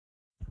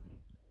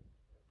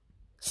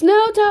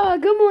Snow Tower,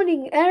 good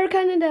morning. Air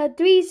Canada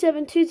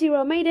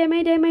 3720, Mayday,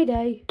 Mayday,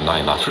 Mayday.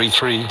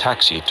 933,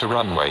 taxi to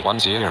runway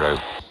 10.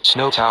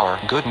 Snow Tower,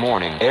 good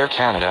morning. Air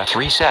Canada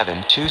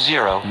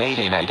 3720,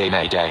 Mayday, Mayday,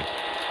 Mayday.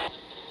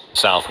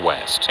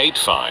 Southwest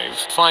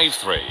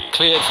 8553,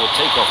 cleared for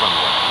takeoff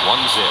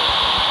runway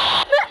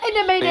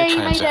 10. Mayday, Air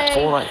Transat Mayday.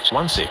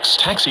 4816,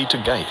 taxi to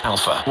gate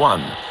Alpha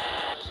 1.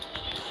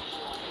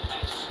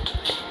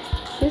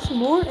 There's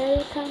more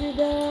Air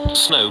Canada.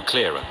 Snow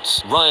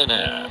clearance,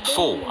 Ryanair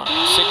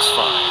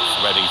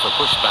 4165, ready for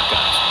pushback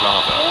at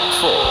Bravo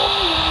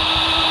 4.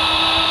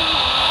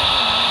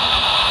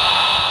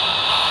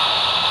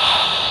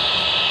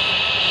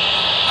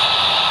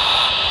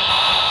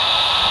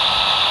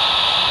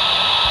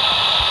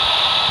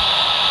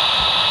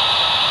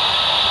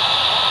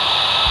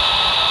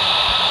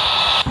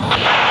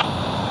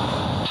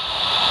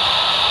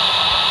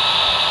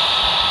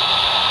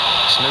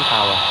 Snow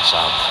Tower,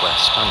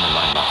 Southwest China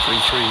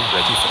 933,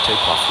 ready for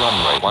takeoff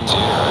runway 10.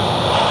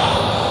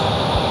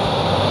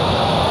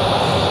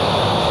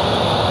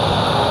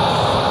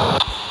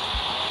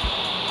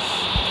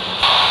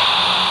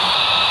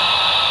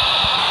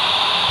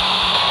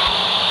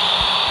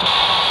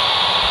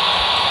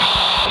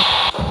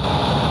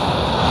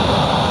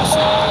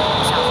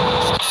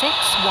 Southwest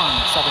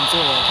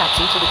 6170,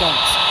 taxi to the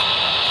gates.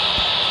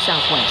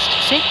 Southwest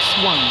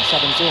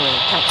 6170,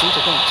 taxi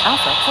to gate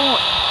Alpha 4.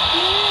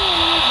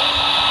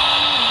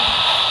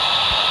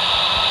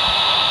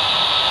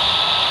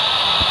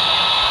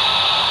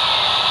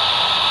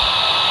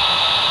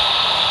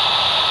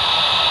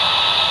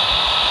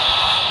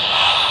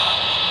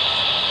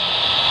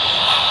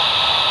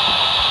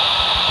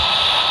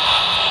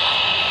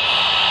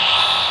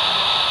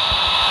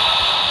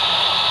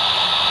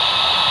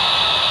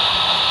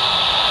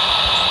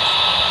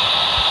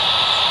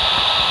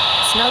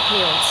 Snow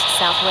clearance,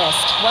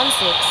 Southwest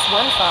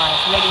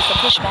 1615, ready for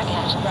pushback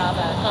at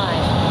Bravo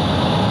 5.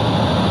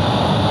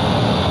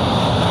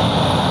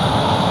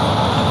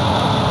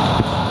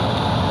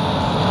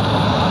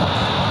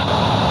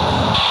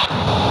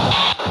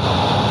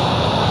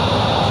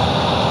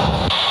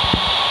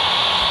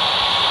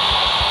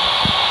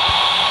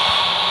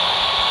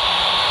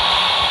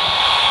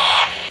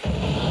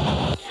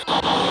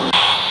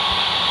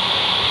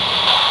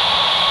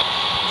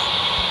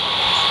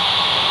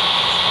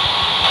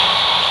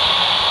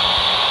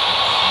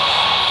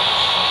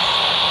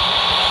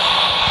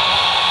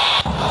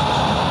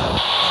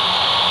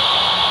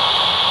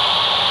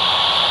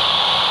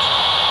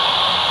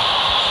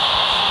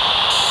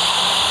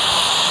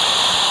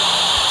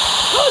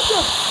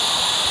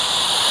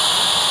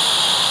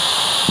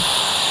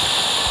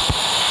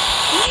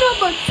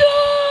 Number 2.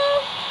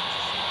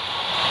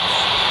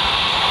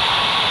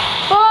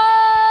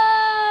 Oh!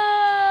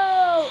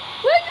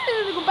 We're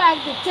going to go back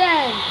to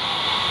 10.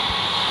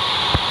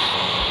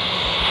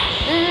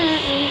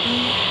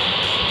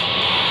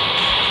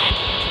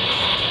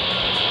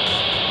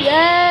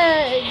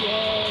 Yeah,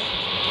 yeah.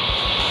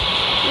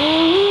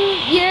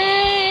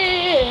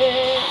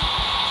 Yeah.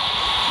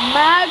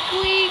 My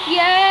queen,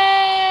 yeah.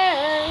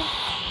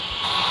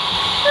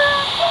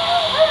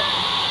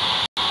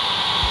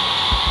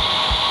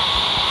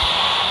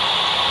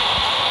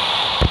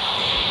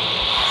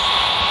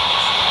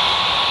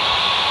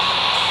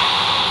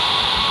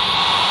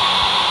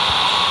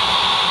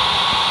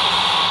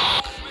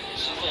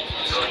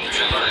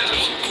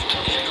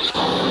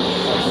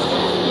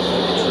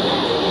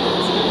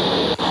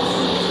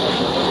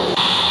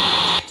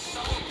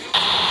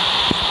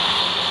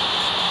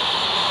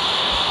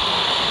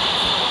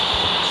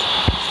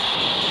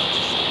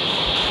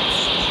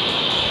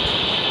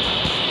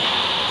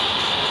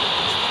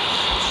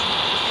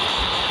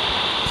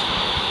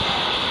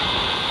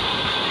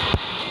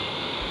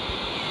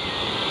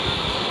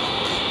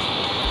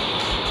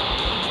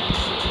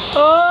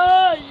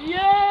 Oh,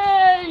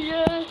 yeah,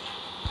 yeah.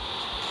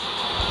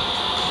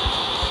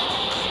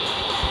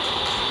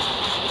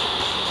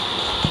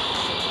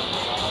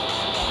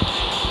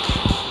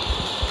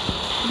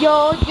 Yo,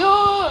 yo.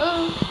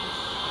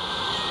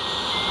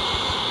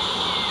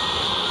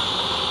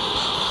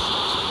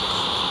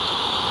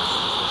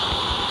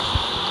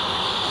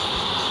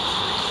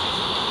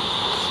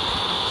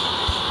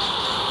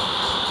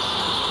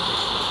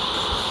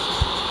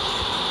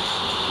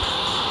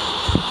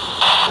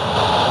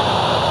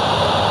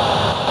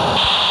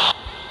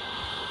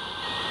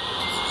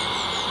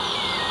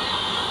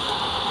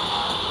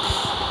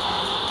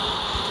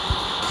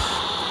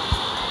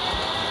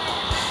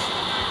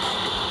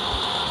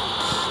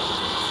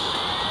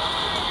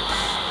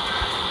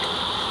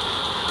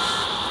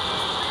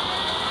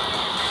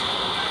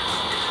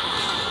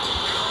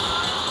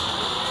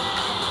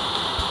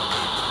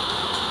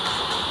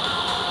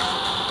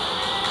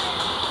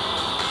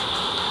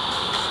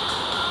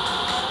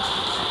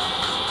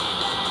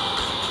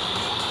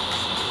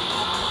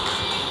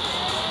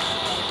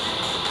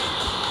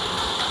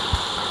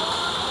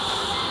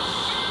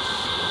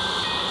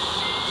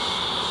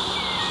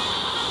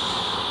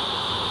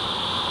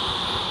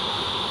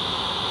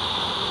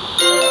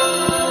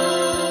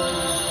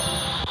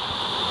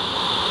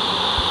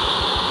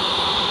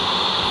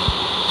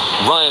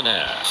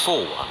 Ryanair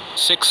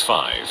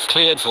 4165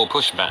 cleared for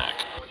pushback.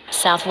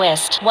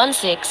 Southwest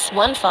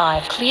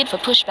 1615 cleared for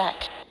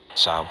pushback.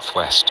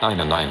 Southwest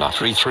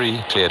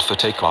 9933 cleared for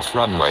takeoff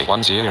runway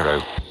 10.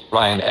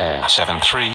 Ryanair 73